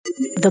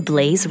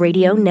TheBlaze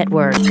Radio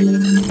Network.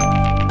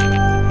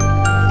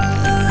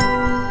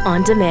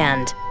 On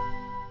demand.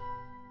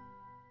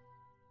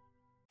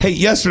 Hey,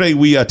 yesterday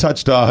we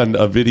touched on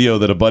a video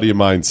that a buddy of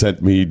mine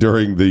sent me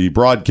during the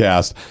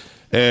broadcast,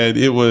 and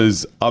it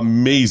was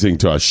amazing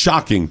to us,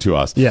 shocking to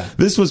us. Yeah.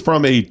 This was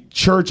from a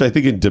church, I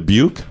think, in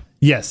Dubuque.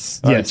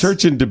 Yes. A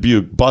church in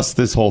Dubuque bust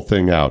this whole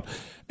thing out.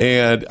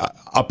 And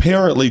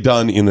apparently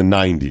done in the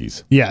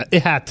 90s. Yeah,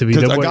 it had to be.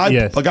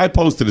 A guy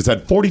posted it,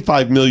 had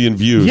 45 million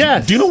views.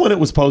 Yes. Do you know when it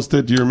was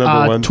posted? Do you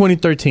remember when?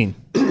 2013.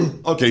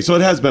 Okay, so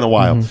it has been a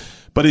while.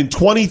 Mm-hmm. But in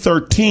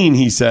 2013,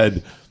 he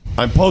said,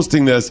 I'm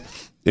posting this.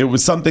 It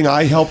was something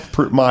I helped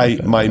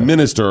my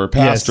minister or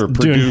pastor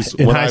produce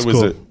when I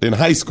was in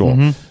high school.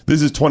 Mm-hmm.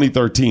 This is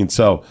 2013.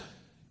 So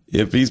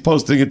if he's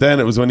posting it then,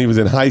 it was when he was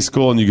in high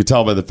school, and you could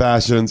tell by the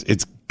fashions,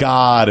 it's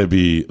got to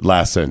be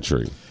last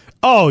century.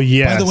 Oh,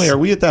 yes. By the way, are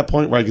we at that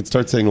point where I could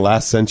start saying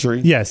last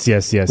century? Yes.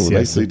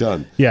 Nicely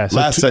done. Yeah.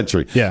 Last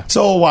century. Yeah.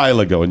 So a while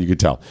ago, and you could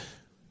tell.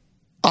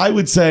 I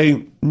would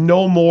say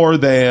no more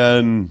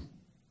than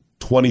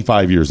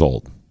 25 years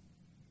old.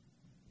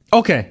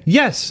 Okay.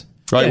 Yes.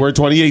 Right, yeah. we're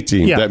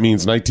 2018. Yeah. That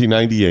means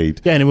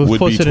 1998 and it was would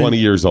be 20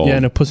 years old. Yeah,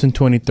 and it was in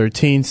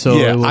 2013. So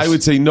yeah, it was, I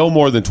would say no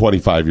more than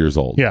 25 years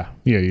old. Yeah.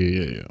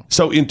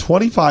 So in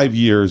 25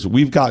 years,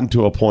 we've gotten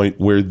to a point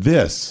where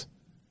this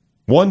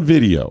one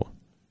video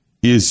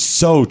is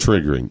so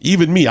triggering.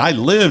 Even me, I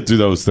lived through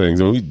those things.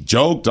 I mean, we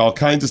joked, all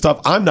kinds of stuff.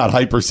 I'm not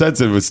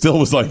hypersensitive. It still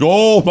was like,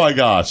 oh my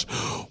gosh,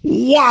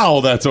 wow,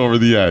 that's over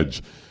the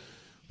edge.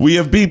 We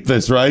have beeped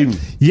this, right?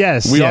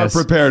 Yes. We are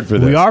prepared for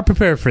this. We are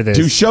prepared for this.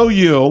 To show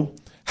you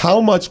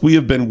how much we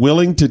have been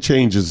willing to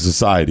change as a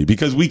society,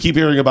 because we keep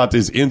hearing about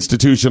this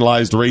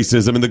institutionalized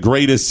racism and the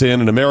greatest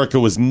sin, and America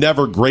was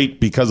never great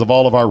because of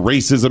all of our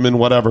racism and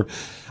whatever.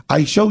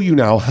 I show you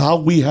now how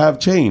we have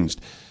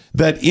changed.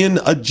 That in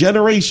a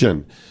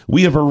generation,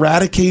 we have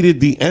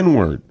eradicated the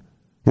N-word.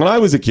 When I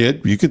was a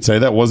kid, you could say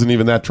that wasn't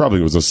even that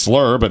troubling. It was a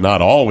slur, but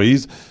not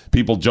always.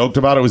 People joked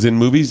about it. It was in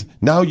movies.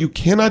 Now you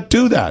cannot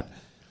do that.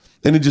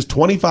 And in just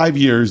 25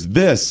 years,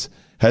 this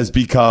has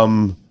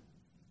become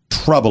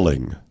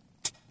troubling.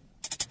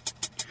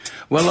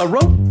 Well, I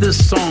wrote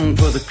this song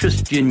for the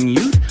Christian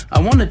youth.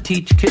 I want to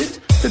teach kids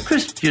the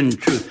Christian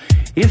truth.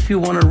 If you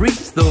want to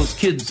reach those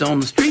kids on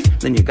the street,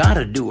 then you got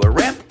to do a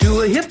rap to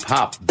a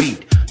hip-hop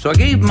beat. So I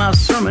gave my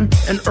sermon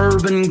an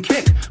urban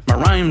kick. My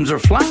rhymes are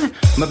fly,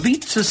 my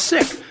beats are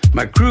sick.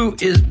 My crew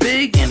is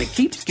big and it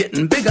keeps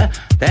getting bigger.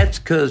 That's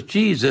 'cause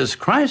Jesus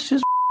Christ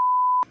is...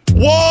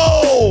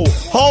 Whoa!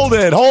 Hold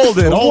it. Hold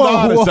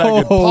on a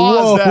second.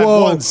 Pause that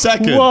 1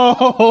 second.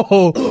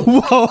 Whoa.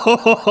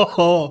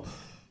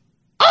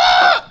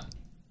 Ah!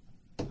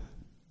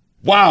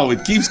 Wow,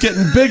 it keeps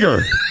getting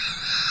bigger.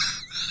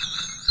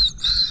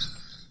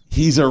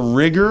 He's a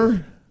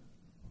rigger?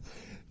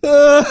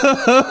 No.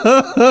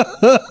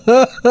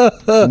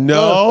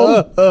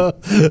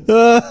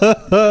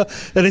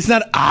 And it's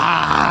not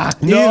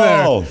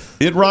no. either.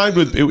 It rhymed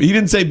with, he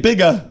didn't say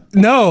bigger.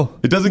 No.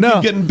 It doesn't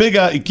keep getting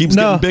bigger. It keeps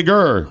getting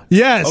bigger.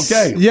 Yes.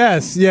 Okay.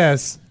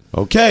 Yes.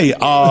 Okay.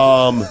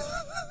 Now,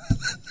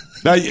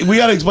 we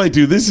got to explain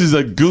to you, this is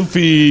a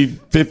goofy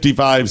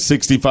 55,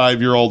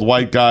 65-year-old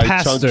white guy,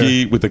 pastor.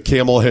 Chunky, with a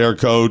camel hair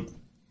coat.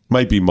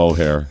 Might be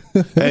mohair.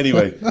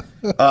 Anyway,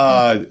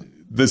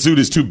 the suit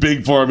is too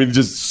big for him. He's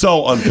just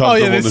so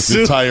uncomfortable in this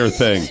entire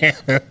thing.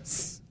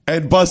 Yes.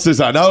 And bust this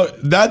out. Now,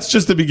 that's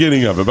just the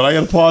beginning of it, but I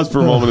got to pause for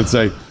a moment and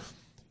say,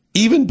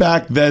 even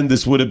back then,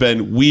 this would have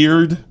been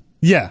weird.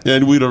 Yeah.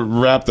 And we'd have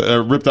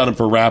ripped on him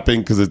for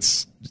rapping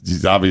because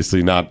he's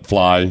obviously not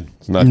fly.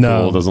 It's not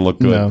cool. It doesn't look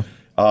good. No.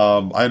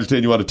 I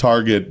understand you want to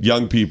target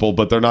young people,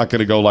 but they're not going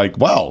to go like,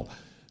 well,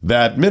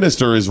 that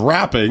minister is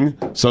rapping,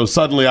 so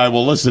suddenly I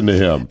will listen to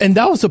him. And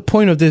that was the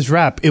point of this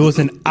rap. It was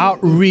an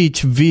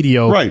outreach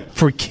video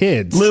for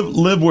kids.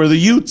 Live where the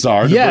youths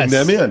are to bring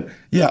them in.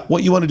 Yeah,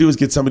 what you want to do is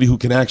get somebody who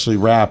can actually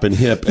rap and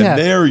hip, and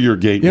they're your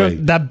gateway. You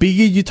know, that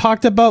Biggie you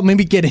talked about,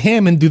 maybe get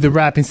him and do the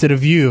rap instead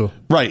of you.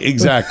 Right,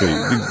 exactly.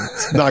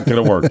 It's not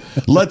going to work.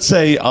 Let's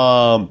say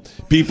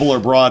people are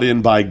brought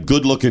in by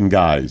good-looking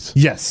guys.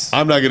 Yes.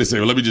 I'm not going to say,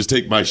 well, let me just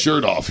take my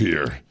shirt off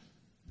here.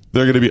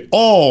 They're going to be,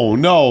 oh,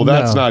 no,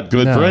 that's not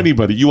good for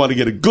anybody. You want to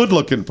get a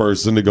good-looking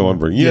person to go and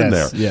bring you in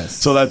there. Yes.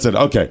 So that's it.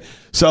 Okay.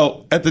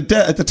 So at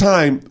the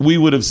time, we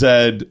would have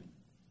said,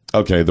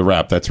 okay, the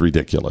rap, that's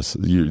ridiculous.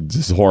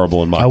 This is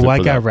horrible and mocked. A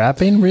white guy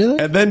rapping, really?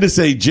 And then to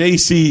say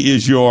JC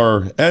is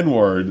your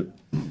N-word.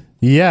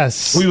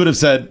 Yes. We would have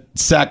said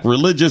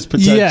sacrilegious,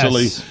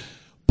 potentially. Yes.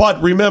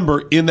 But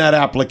remember, in that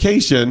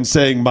application,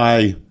 saying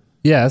my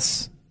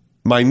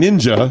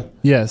ninja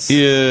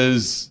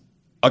is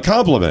a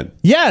compliment.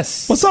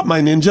 Yes. What's up, my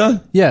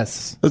ninja?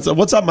 Yes.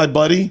 What's up, my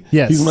buddy?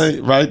 Yes.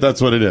 He's right?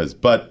 That's what it is.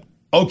 But,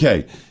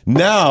 okay,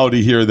 now to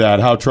hear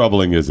that, how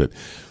troubling is it?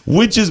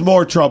 Which is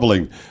more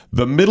troubling?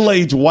 The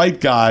middle-aged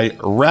white guy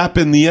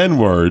rapping the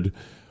N-word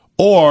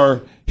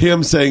or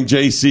him saying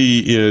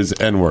JC is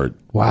N-word?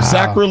 Wow.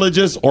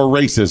 Sacrilegious or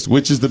racist?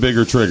 Which is the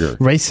bigger trigger?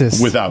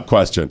 Racist. Without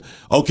question.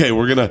 Okay,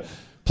 we're going to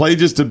play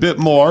just a bit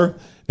more,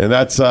 And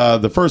that's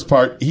the first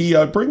part. He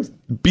brings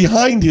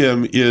behind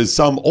him is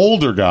some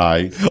older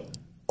guy.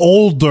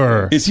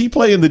 Older. Is he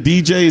playing the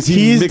DJ? Is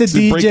he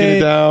breaking it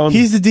down?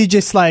 He's the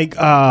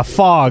DJ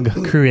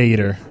fog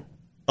creator.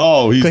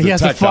 Oh, he's the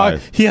tech guy.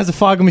 He has a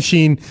fog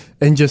machine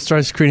and just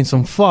starts creating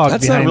some fog.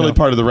 That's not really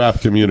part of the rap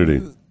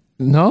community.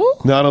 No,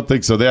 I don't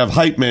think so. They have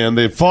hype man.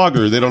 They have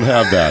fogger. They don't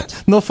have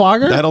that. No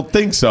fogger? I don't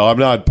think so. I'm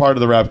not part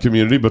of the rap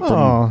community, but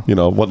from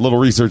what little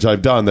research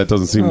I've done, that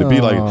doesn't seem to be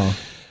like it.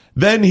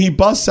 Then he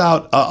busts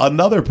out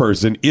another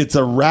person. It's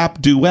a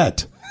rap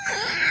duet.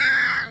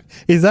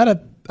 Is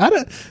that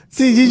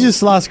see, you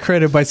just lost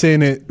credit by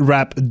saying it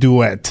rap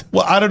duet.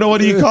 Well, I don't know. What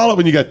do you call it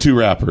when you got two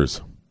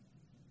rappers?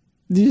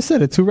 You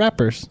said it, two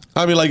rappers.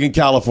 I mean, like in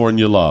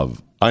California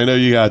Love. I know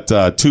you got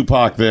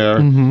Tupac there,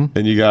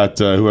 and you got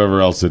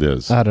whoever else it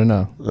is. I don't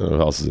know. Who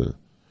else is it?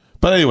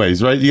 But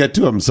anyways, right? You got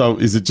two of them. So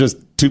is it just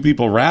two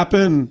people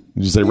rapping?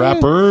 Did you say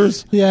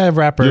rappers? Yeah,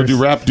 rappers. You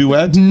do rap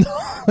duet? No.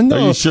 Are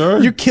you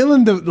sure? You're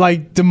killing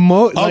the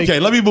most. Okay,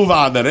 let me move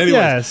on then. Anyways,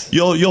 yes.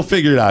 You'll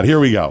figure it out. Here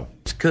we go.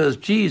 It's because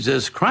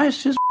Jesus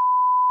Christ is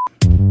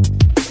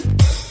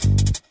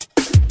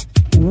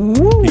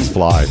He's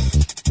fly.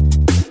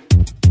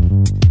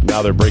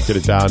 Now they're breaking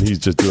it down. He's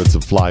just doing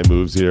some fly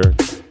moves here.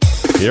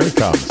 Here it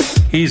comes.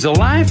 He's a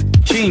life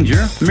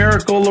changer,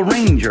 miracle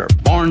arranger,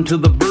 born to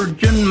the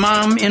virgin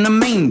mom in a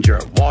manger.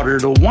 Water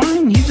to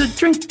wine, he's a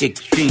drink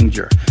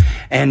exchanger,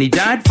 and he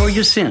died for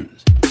your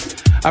sins.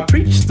 I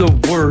preach the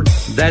word,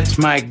 that's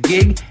my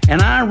gig,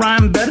 and I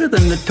rhyme better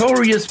than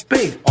Notorious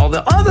Big. All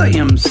the other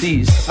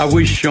MCs, I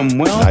wish them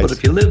well, nice. But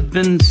if you live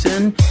in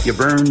sin, you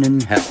burn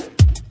in hell.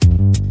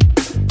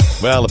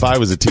 Well, if I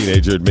was a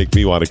teenager, it'd make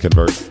me want to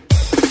convert.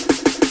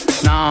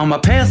 Now I'ma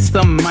pass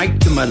the mic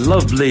to my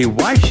lovely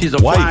wife. She's a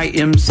fly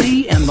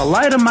MC and the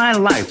light of my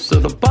life.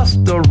 So to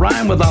bust the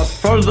rhyme without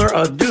further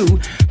ado,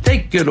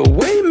 take it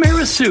away,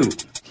 Mary Sue.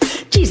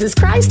 Jesus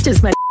Christ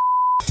is my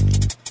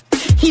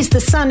He's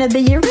the son of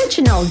the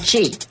original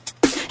G.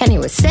 And he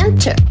was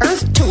sent to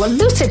earth to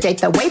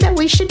elucidate the way that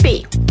we should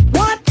be.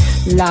 What?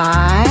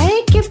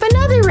 Like if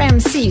another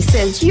MC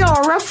says,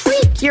 you're a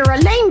freak, you're a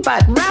lame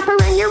butt rapper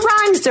and your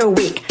rhymes are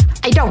weak.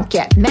 I don't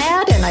get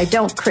mad and I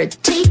don't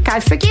critique. I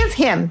forgive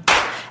him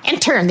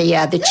and turn the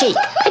other cheek.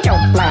 I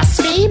don't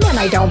blaspheme and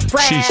I don't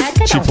brag. I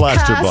don't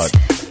flashed her cuss.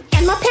 butt.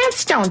 And my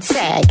pants don't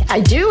sag. I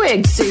do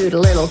exude a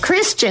little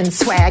Christian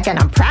swag, and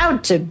I'm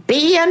proud to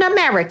be an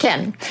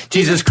American.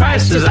 Jesus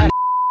Christ is a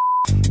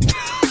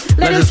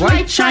Let his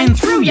light shine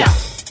through ya.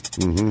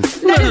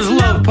 Mm-hmm. Let his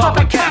love pop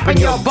a cap in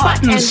your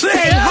butt and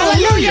say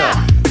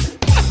hallelujah.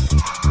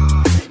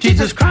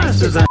 Jesus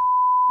Christ is a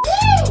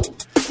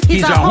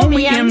He's a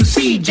homie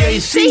MC,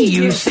 JC,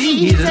 you see.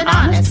 He's an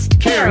honest,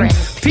 caring,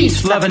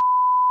 peace-loving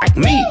like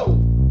me.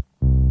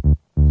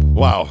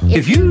 Wow.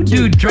 If you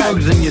do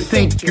drugs and you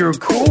think you're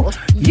cool,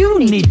 you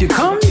need to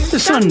come to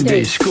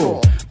Sunday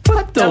school.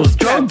 Put those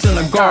drugs in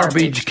a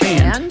garbage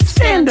can.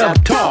 Stand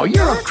up tall,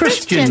 you're a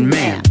Christian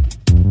man.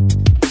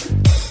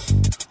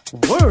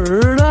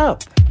 Word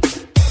up.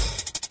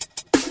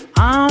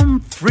 I'm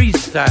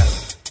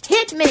freestyle.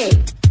 Hit me.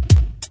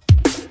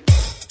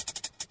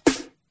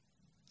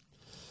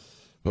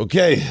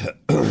 Okay.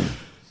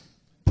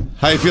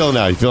 How you feeling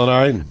now? You feeling all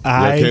right? You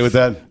okay with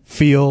that?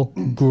 Feel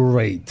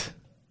great.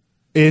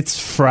 It's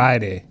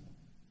Friday.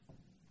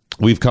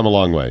 We've come a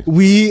long way.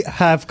 We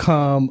have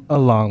come a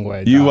long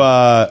way. You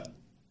want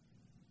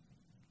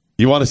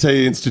to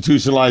say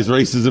institutionalized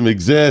racism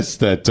exists,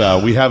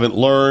 that we haven't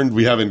learned,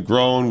 we haven't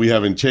grown, we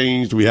haven't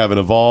changed, we haven't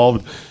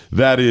evolved.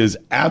 That is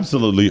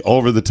absolutely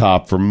over the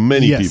top for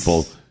many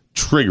people.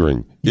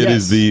 Triggering. It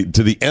is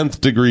to the nth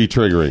degree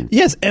triggering.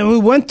 Yes, and we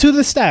went to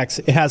the stacks.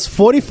 It has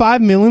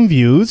 45 million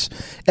views.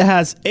 It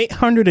has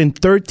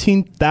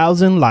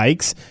 813,000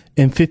 likes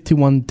and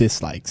 51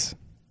 dislikes.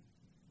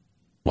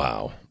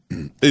 Wow.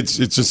 It's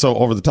just so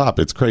over the top.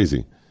 It's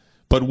crazy.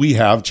 But we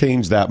have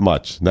changed that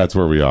much. That's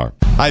where we are.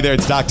 Hi there,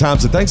 it's Doc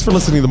Thompson. Thanks for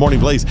listening to The Morning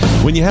Blaze.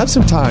 When you have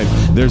some time,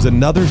 there's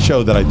another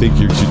show that I think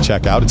you should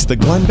check out. It's the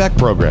Glenn Beck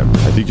program.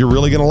 I think you're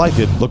really going to like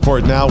it. Look for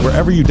it now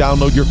wherever you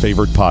download your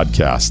favorite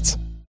podcasts.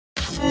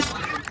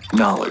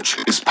 Knowledge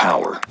is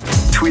power.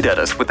 Tweet at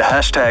us with the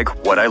hashtag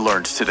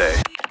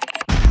 #WhatILearnedToday.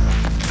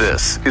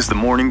 This is The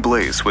Morning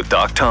Blaze with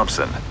Doc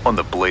Thompson on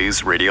the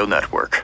Blaze Radio Network.